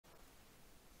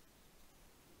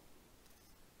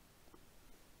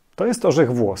To jest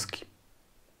orzech włoski.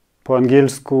 Po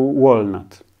angielsku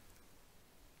walnut.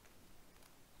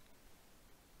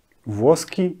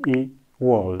 Włoski i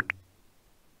wall.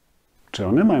 Czy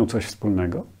one mają coś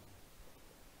wspólnego?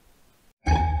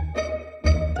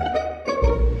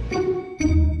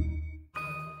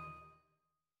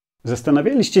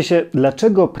 Zastanawialiście się,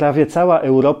 dlaczego prawie cała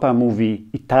Europa mówi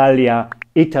Italia,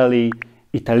 Italy,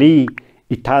 Italii,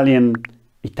 Italien,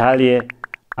 Italię,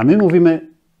 a my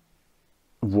mówimy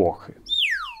Włochy.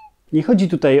 Nie chodzi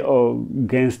tutaj o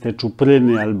gęste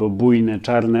czupryny albo bujne,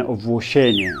 czarne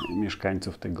owłosienie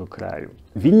mieszkańców tego kraju.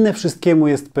 Winne wszystkiemu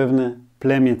jest pewne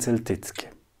plemię celtyckie,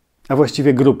 a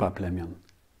właściwie grupa plemion.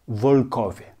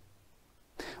 Wolkowie.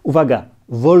 Uwaga,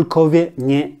 Wolkowie,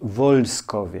 nie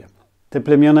Wolskowie. Te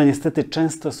plemiona niestety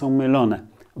często są mylone.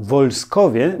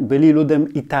 Wolskowie byli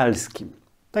ludem italskim,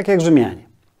 tak jak Rzymianie,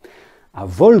 a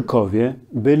Wolkowie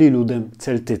byli ludem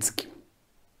celtyckim.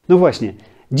 No właśnie,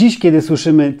 dziś kiedy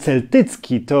słyszymy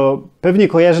celtycki, to pewnie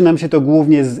kojarzy nam się to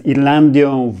głównie z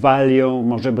Irlandią, Walią,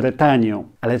 może Bretanią.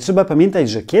 Ale trzeba pamiętać,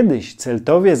 że kiedyś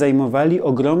Celtowie zajmowali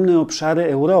ogromne obszary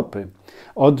Europy.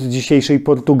 Od dzisiejszej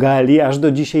Portugalii aż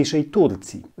do dzisiejszej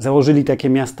Turcji. Założyli takie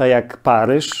miasta jak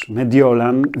Paryż,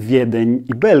 Mediolan, Wiedeń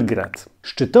i Belgrad.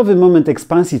 Szczytowy moment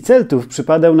ekspansji Celtów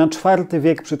przypadał na IV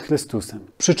wiek przed Chrystusem.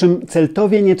 Przy czym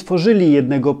Celtowie nie tworzyli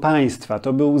jednego państwa,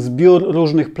 to był zbiór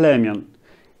różnych plemion.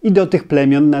 I do tych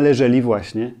plemion należeli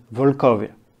właśnie Wolkowie.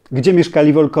 Gdzie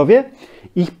mieszkali Wolkowie?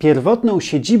 Ich pierwotną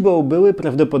siedzibą były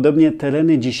prawdopodobnie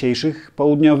tereny dzisiejszych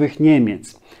południowych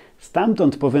Niemiec.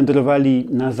 Stamtąd powędrowali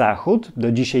na zachód,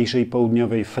 do dzisiejszej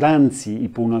południowej Francji i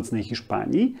północnej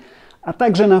Hiszpanii, a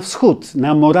także na wschód,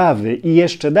 na Morawy i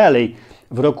jeszcze dalej.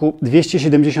 W roku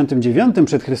 279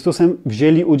 przed Chrystusem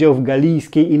wzięli udział w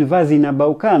galijskiej inwazji na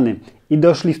Bałkany i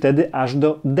doszli wtedy aż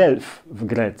do Delf w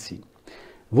Grecji.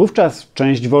 Wówczas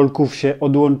część Wolków się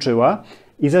odłączyła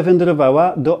i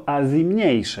zawędrowała do Azji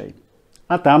Mniejszej,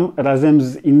 a tam razem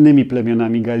z innymi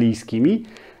plemionami galijskimi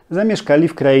zamieszkali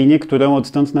w krainie, którą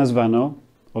odtąd nazwano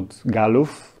od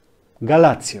Galów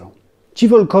Galacją. Ci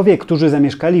Wolkowie, którzy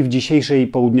zamieszkali w dzisiejszej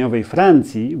południowej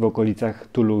Francji, w okolicach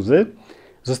Tuluzy,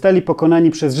 zostali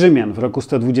pokonani przez Rzymian w roku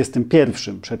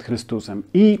 121 przed Chrystusem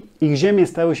i ich ziemie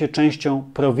stały się częścią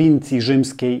prowincji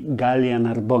rzymskiej Galia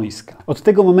Narbońska. Od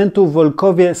tego momentu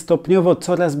Wolkowie stopniowo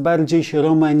coraz bardziej się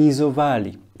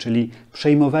romanizowali, czyli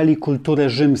przejmowali kulturę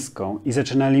rzymską i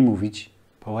zaczynali mówić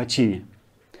po łacinie.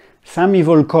 Sami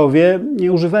Wolkowie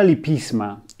nie używali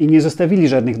pisma i nie zostawili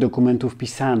żadnych dokumentów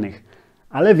pisanych,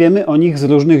 ale wiemy o nich z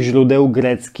różnych źródeł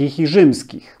greckich i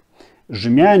rzymskich.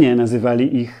 Rzymianie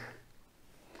nazywali ich,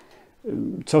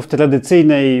 co w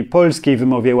tradycyjnej polskiej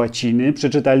wymowie łaciny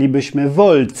przeczytalibyśmy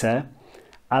Wolce,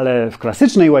 ale w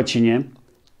klasycznej łacinie,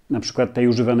 na przykład tej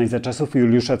używanej za czasów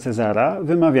Juliusza Cezara,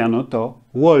 wymawiano to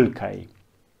Wolkai.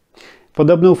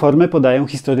 Podobną formę podają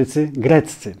historycy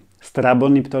greccy,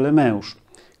 Strabon i Ptolemeusz,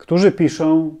 którzy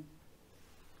piszą,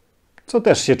 co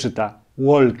też się czyta,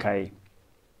 Wolkai.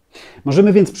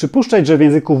 Możemy więc przypuszczać, że w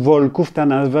języku Wolków ta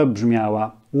nazwa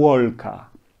brzmiała Wolka.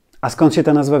 A skąd się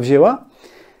ta nazwa wzięła?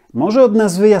 Może od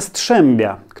nazwy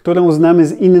jastrzębia, którą znamy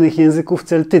z innych języków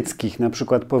celtyckich, na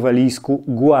przykład po walijsku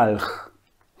Gwalch.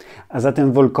 A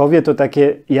zatem Wolkowie to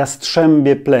takie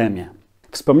jastrzębie plemię.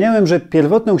 Wspomniałem, że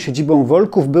pierwotną siedzibą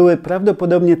Wolków były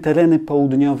prawdopodobnie tereny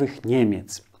południowych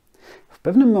Niemiec. W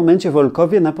pewnym momencie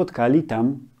Wolkowie napotkali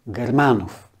tam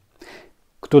Germanów,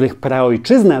 których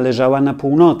praojczyzna leżała na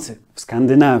północy, w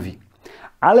Skandynawii,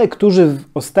 ale którzy w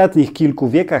ostatnich kilku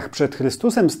wiekach przed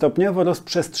Chrystusem stopniowo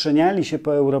rozprzestrzeniali się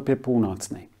po Europie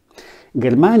Północnej.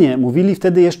 Germanie mówili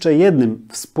wtedy jeszcze jednym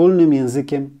wspólnym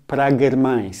językiem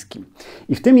pragermańskim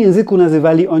i w tym języku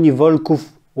nazywali oni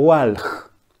Wolków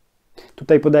Walch.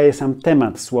 Tutaj podaję sam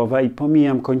temat słowa i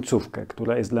pomijam końcówkę,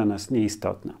 która jest dla nas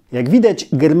nieistotna. Jak widać,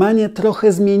 Germanie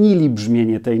trochę zmienili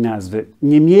brzmienie tej nazwy.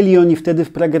 Nie mieli oni wtedy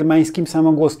w pragermańskim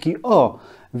samogłoski o,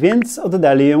 więc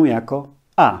oddali ją jako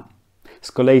a.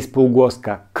 Z kolei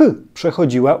spółgłoska k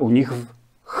przechodziła u nich w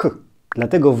ch.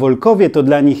 Dlatego Wolkowie to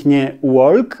dla nich nie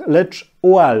Wolk, lecz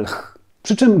Walch.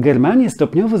 Przy czym Germanie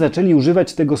stopniowo zaczęli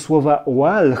używać tego słowa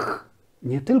Walch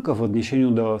nie tylko w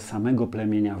odniesieniu do samego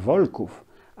plemienia Wolków,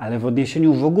 ale w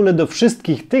odniesieniu w ogóle do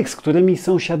wszystkich tych, z którymi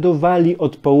sąsiadowali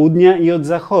od południa i od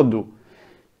zachodu,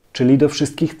 czyli do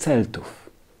wszystkich Celtów.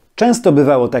 Często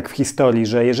bywało tak w historii,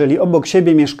 że jeżeli obok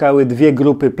siebie mieszkały dwie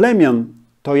grupy plemion,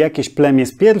 to jakieś plemię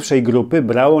z pierwszej grupy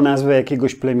brało nazwę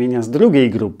jakiegoś plemienia z drugiej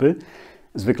grupy,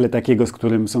 zwykle takiego, z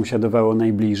którym sąsiadowało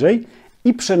najbliżej,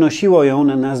 i przenosiło ją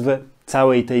na nazwę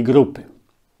całej tej grupy.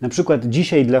 Na przykład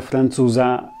dzisiaj dla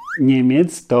Francuza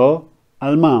Niemiec to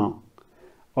Allemand,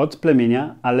 od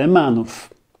plemienia Alemanów.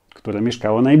 które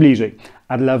mieszkało najbliżej.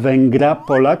 A dla Węgra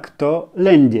Polak to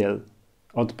Lędziel,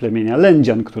 od plemienia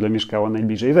Lędzian, które mieszkało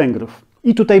najbliżej Węgrów.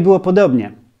 I tutaj było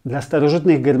podobnie. Dla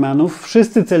starożytnych Germanów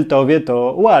wszyscy Celtowie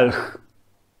to Walch.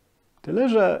 Tyle,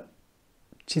 że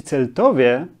ci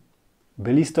Celtowie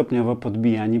byli stopniowo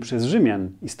podbijani przez Rzymian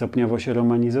i stopniowo się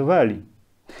romanizowali.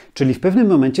 Czyli w pewnym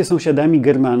momencie sąsiadami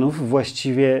Germanów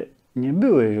właściwie nie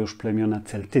były już plemiona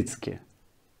celtyckie,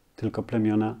 tylko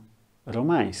plemiona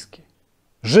romańskie,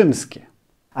 rzymskie.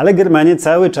 Ale Germanie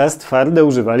cały czas twardo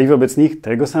używali wobec nich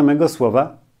tego samego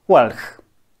słowa Walch.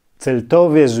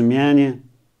 Celtowie, Rzymianie,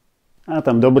 a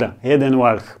tam dobra, jeden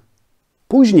Walch.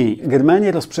 Później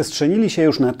Germanie rozprzestrzenili się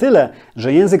już na tyle,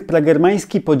 że język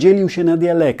pragermański podzielił się na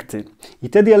dialekty. I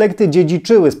te dialekty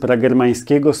dziedziczyły z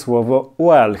pragermańskiego słowo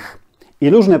Walch. I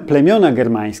różne plemiona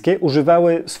germańskie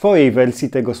używały swojej wersji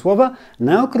tego słowa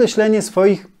na określenie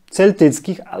swoich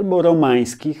celtyckich albo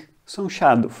romańskich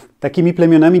sąsiadów. Takimi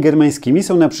plemionami germańskimi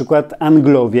są na przykład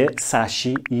Anglowie,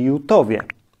 Sasi i Jutowie,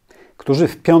 którzy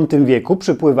w V wieku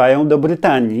przypływają do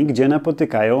Brytanii, gdzie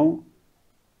napotykają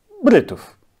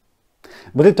Brytów.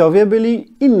 Brytowie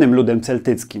byli innym ludem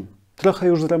celtyckim, trochę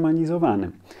już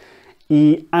zromanizowanym.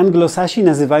 I anglosasi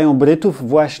nazywają Brytów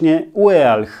właśnie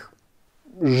Uealch,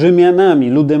 Rzymianami,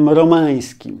 ludem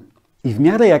romańskim. I w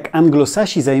miarę jak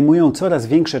anglosasi zajmują coraz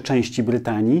większe części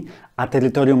Brytanii, a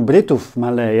terytorium Brytów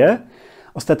maleje,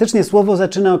 ostatecznie słowo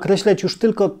zaczyna określać już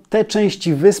tylko te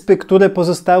części wyspy, które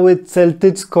pozostały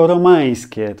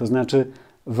celtycko-romańskie, to znaczy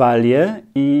Walię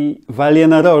i Walię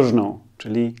Narożną,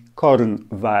 czyli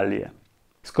Kornwalię.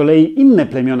 Z kolei inne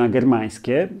plemiona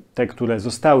germańskie, te, które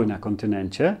zostały na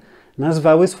kontynencie,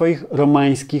 nazwały swoich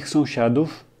romańskich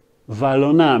sąsiadów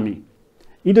Walonami.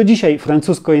 I do dzisiaj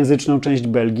francuskojęzyczną część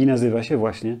Belgii nazywa się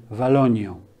właśnie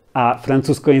Walonią. A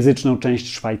francuskojęzyczną część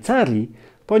Szwajcarii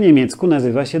po niemiecku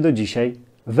nazywa się do dzisiaj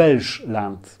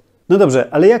Welschland. No dobrze,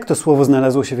 ale jak to słowo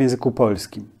znalazło się w języku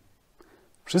polskim?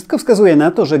 Wszystko wskazuje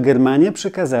na to, że Germanie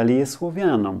przekazali je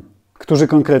Słowianom. Którzy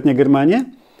konkretnie Germanie?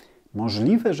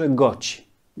 Możliwe, że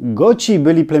Goci. Goci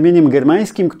byli plemieniem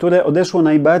germańskim, które odeszło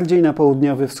najbardziej na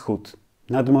południowy wschód,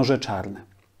 nad Morze Czarne.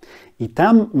 I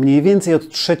tam mniej więcej od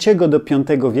III do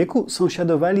V wieku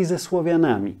sąsiadowali ze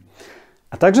Słowianami,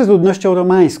 a także z ludnością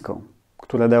romańską,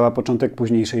 która dała początek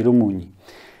późniejszej Rumunii.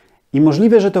 I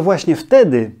możliwe, że to właśnie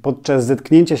wtedy, podczas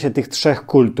zetknięcia się tych trzech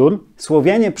kultur,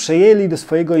 Słowianie przejęli do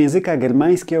swojego języka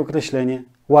germańskie określenie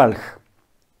Walch.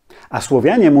 A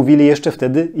Słowianie mówili jeszcze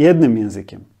wtedy jednym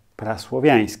językiem,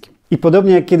 prasłowiańskim. I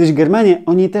podobnie jak kiedyś Germanie,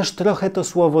 oni też trochę to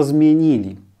słowo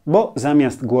zmienili, bo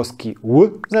zamiast głoski ł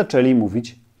zaczęli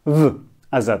mówić w,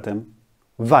 a zatem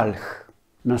Walch.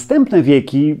 Następne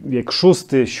wieki, wiek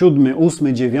VI, VII,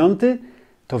 VIII, IX,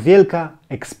 to wielka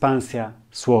ekspansja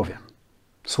Słowian.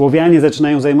 Słowianie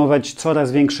zaczynają zajmować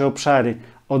coraz większe obszary,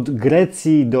 od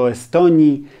Grecji do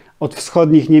Estonii, od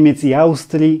wschodnich Niemiec i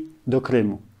Austrii do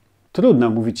Krymu. Trudno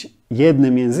mówić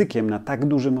jednym językiem na tak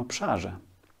dużym obszarze.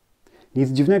 Nic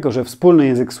dziwnego, że wspólny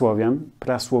język Słowian,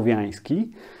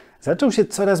 prasłowiański, zaczął się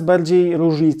coraz bardziej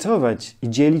różnicować i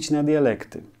dzielić na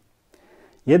dialekty.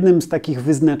 Jednym z takich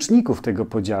wyznaczników tego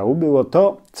podziału było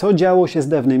to, co działo się z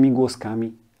dawnymi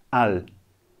głoskami al.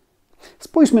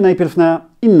 Spójrzmy najpierw na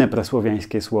inne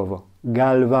prasłowiańskie słowo –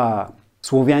 galwa.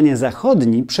 Słowianie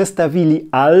zachodni przestawili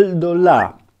al do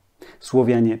la.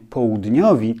 Słowianie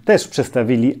południowi też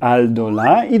przestawili al do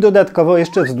la i dodatkowo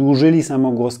jeszcze wzdłużyli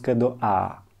samogłoskę do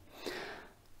a.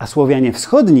 A Słowianie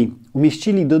wschodni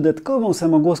umieścili dodatkową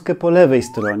samogłoskę po lewej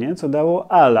stronie, co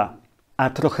dało ala. A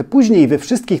trochę później we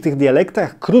wszystkich tych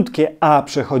dialektach krótkie a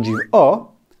przechodzi w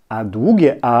o, a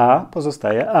długie a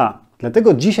pozostaje a.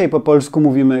 Dlatego dzisiaj po polsku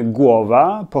mówimy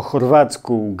głowa, po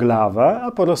chorwacku glawa,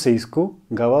 a po rosyjsku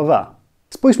gaława.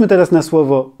 Spójrzmy teraz na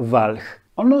słowo walch.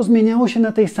 Ono zmieniało się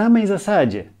na tej samej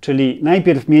zasadzie, czyli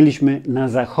najpierw mieliśmy na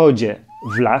zachodzie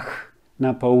wlach,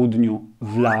 na południu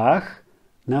wlach,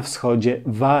 na wschodzie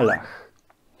walach.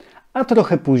 A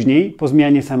trochę później, po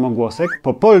zmianie samogłosek,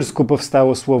 po polsku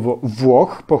powstało słowo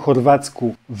Włoch, po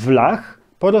chorwacku wlach,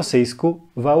 po rosyjsku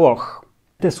wałoch.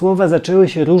 Te słowa zaczęły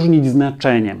się różnić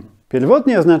znaczeniem.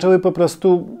 Pierwotnie oznaczały po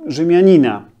prostu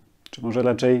Rzymianina, czy może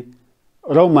raczej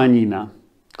Romanina,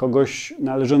 kogoś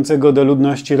należącego do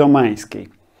ludności romańskiej.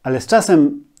 Ale z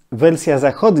czasem wersja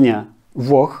zachodnia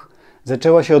Włoch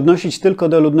zaczęła się odnosić tylko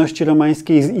do ludności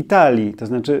romańskiej z Italii, to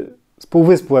znaczy z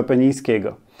Półwyspu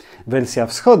Apenińskiego. Wersja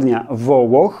wschodnia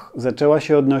Wołoch zaczęła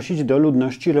się odnosić do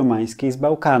ludności romańskiej z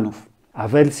Bałkanów. A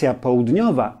wersja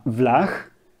południowa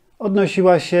Wlach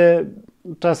odnosiła się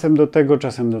czasem do tego,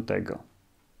 czasem do tego.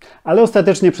 Ale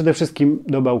ostatecznie przede wszystkim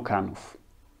do Bałkanów.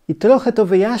 I trochę to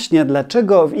wyjaśnia,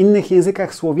 dlaczego w innych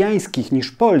językach słowiańskich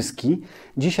niż polski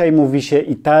dzisiaj mówi się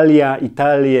Italia,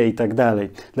 Italię i tak dalej.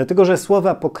 Dlatego, że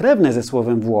słowa pokrewne ze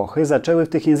słowem Włochy zaczęły w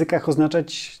tych językach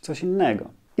oznaczać coś innego.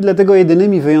 I dlatego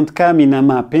jedynymi wyjątkami na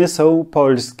mapie są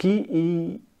polski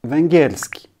i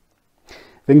węgierski.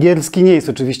 Węgierski nie jest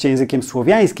oczywiście językiem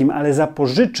słowiańskim, ale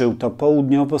zapożyczył to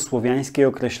południowo-słowiańskie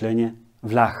określenie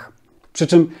Wlach. Przy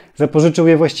czym zapożyczył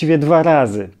je właściwie 2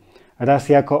 razy. Raz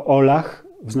jako Olach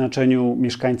w znaczeniu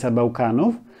mieszkańca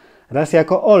Bałkanów, raz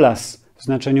jako Olas w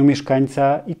znaczeniu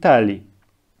mieszkańca Italii.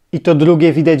 I to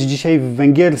drugie widać dzisiaj w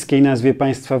węgierskiej nazwie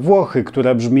państwa Włochy,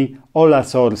 która brzmi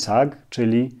Olasorszag,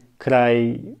 czyli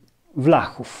kraj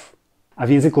Wlachów. A w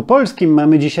języku polskim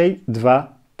mamy dzisiaj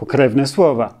 2 pokrewne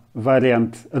słowa.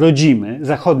 Wariant rodzimy,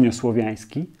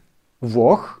 zachodniosłowiański,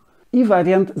 Włoch i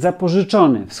wariant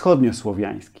zapożyczony,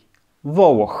 wschodniosłowiański,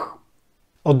 Wołoch.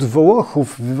 Od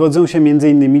Wołochów wywodzą się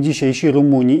m.in. dzisiejsi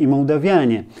Rumuni i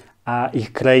Mołdawianie, a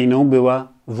ich krainą była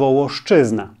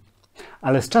Wołoszczyzna.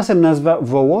 Ale z czasem nazwa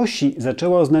Wołosi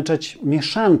zaczęła oznaczać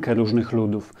mieszankę różnych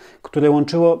ludów, które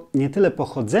łączyło nie tyle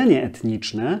pochodzenie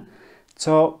etniczne,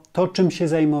 co to, czym się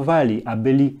zajmowali, a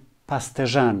byli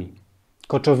pasterzami,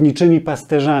 koczowniczymi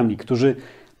pasterzami, którzy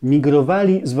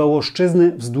migrowali z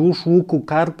Wołoszczyzny wzdłuż łuku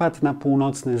Karpat na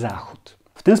północny zachód.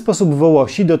 W ten sposób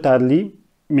Wołosi dotarli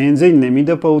m.in.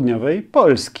 do południowej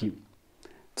Polski,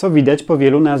 co widać po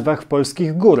wielu nazwach w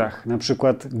polskich górach, na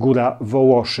przykład góra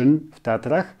Wołoszyn w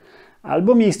Tatrach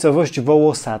albo miejscowość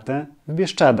Wołosate w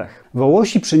Bieszczadach.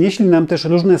 Wołosi przynieśli nam też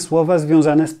różne słowa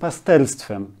związane z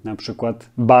pasterstwem, na przykład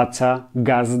baca,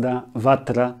 gazda,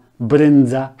 watra,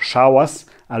 bryndza, szałas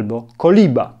albo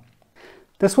koliba.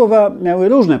 Te słowa miały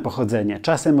różne pochodzenie,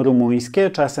 czasem rumuńskie,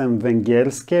 czasem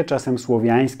węgierskie, czasem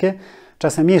słowiańskie,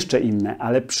 czasem jeszcze inne,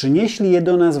 ale przynieśli je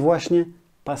do nas właśnie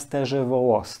pasterze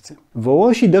wołoscy.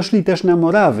 Wołosi doszli też na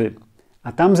Morawy,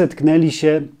 a tam zetknęli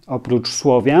się oprócz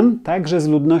Słowian także z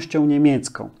ludnością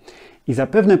niemiecką. I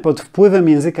zapewne pod wpływem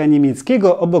języka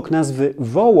niemieckiego obok nazwy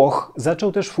Wołoch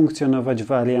zaczął też funkcjonować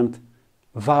wariant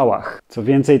Wałach. Co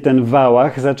więcej, ten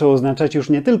Wałach zaczął oznaczać już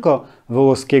nie tylko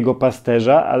wołoskiego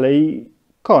pasterza, ale i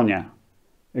konia.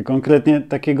 Konkretnie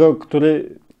takiego,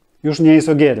 który już nie jest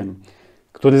ogierem,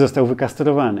 który został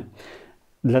wykastrowany.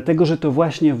 Dlatego, że to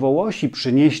właśnie Wołosi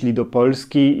przynieśli do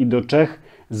Polski i do Czech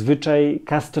zwyczaj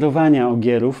kastrowania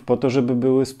ogierów po to, żeby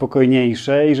były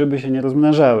spokojniejsze i żeby się nie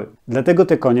rozmnażały. Dlatego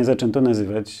te konie zaczęto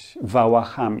nazywać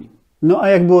Wałachami. No a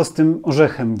jak było z tym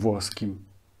orzechem włoskim?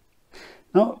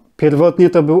 No, pierwotnie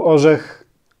to był orzech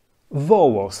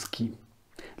wołoski.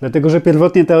 Dlatego, że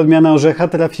pierwotnie ta odmiana orzecha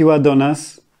trafiła do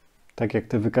nas, tak jak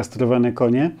te wykastrowane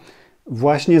konie,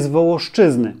 właśnie z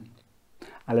Wołoszczyzny.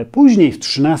 Ale później w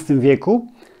XIII wieku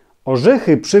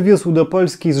orzechy przywiózł do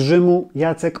Polski z Rzymu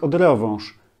Jacek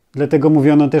Odrowąż. Dlatego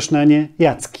mówiono też na nie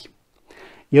Jacki.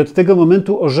 I od tego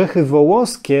momentu orzechy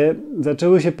wołoskie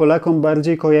zaczęły się Polakom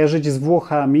bardziej kojarzyć z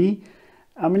Włochami,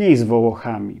 a mniej z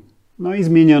Wołochami. No i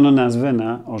zmieniono nazwę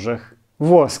na orzech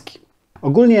włoski.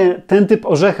 Ogólnie ten typ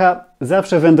orzecha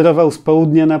zawsze wędrował z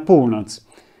południa na północ.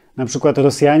 Na przykład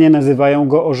Rosjanie nazywają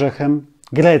go orzechem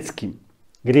greckim,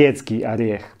 griecki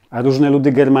ariech, a różne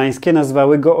ludy germańskie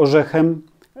nazwały go orzechem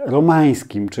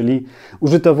romańskim, czyli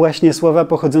użyto właśnie słowa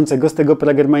pochodzącego z tego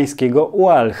pragermańskiego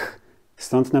ualch.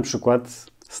 Stąd na przykład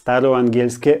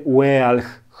staroangielskie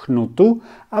wealch chnutu,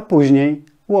 a później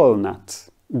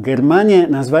walnut. Germanie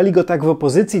nazwali go tak w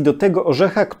opozycji do tego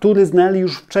orzecha, który znali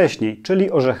już wcześniej,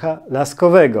 czyli orzecha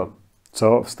laskowego,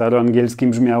 co w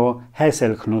staroangielskim brzmiało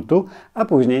Häselchnutu, a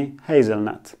później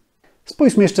hazelnut.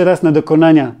 Spójrzmy jeszcze raz na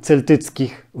dokonania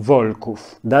celtyckich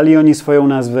Wolków. Dali oni swoją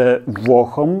nazwę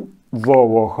Włochom,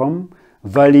 Wołochom,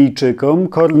 Walijczykom,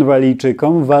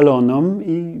 Kornwalijczykom, Walonom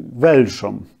i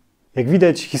Welszom. Jak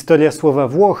widać, historia słowa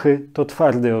Włochy to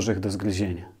twardy orzech do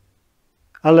zgryzienia.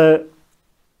 Ale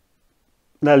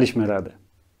daliśmy radę.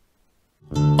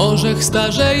 Orzech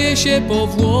starzeje się po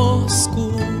włosku,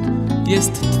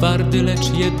 jest twardy,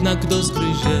 lecz jednak do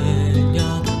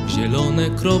zgryzienia. Zielone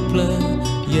krople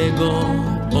jego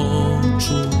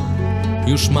oczu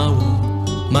już mało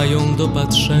mają do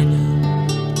patrzenia.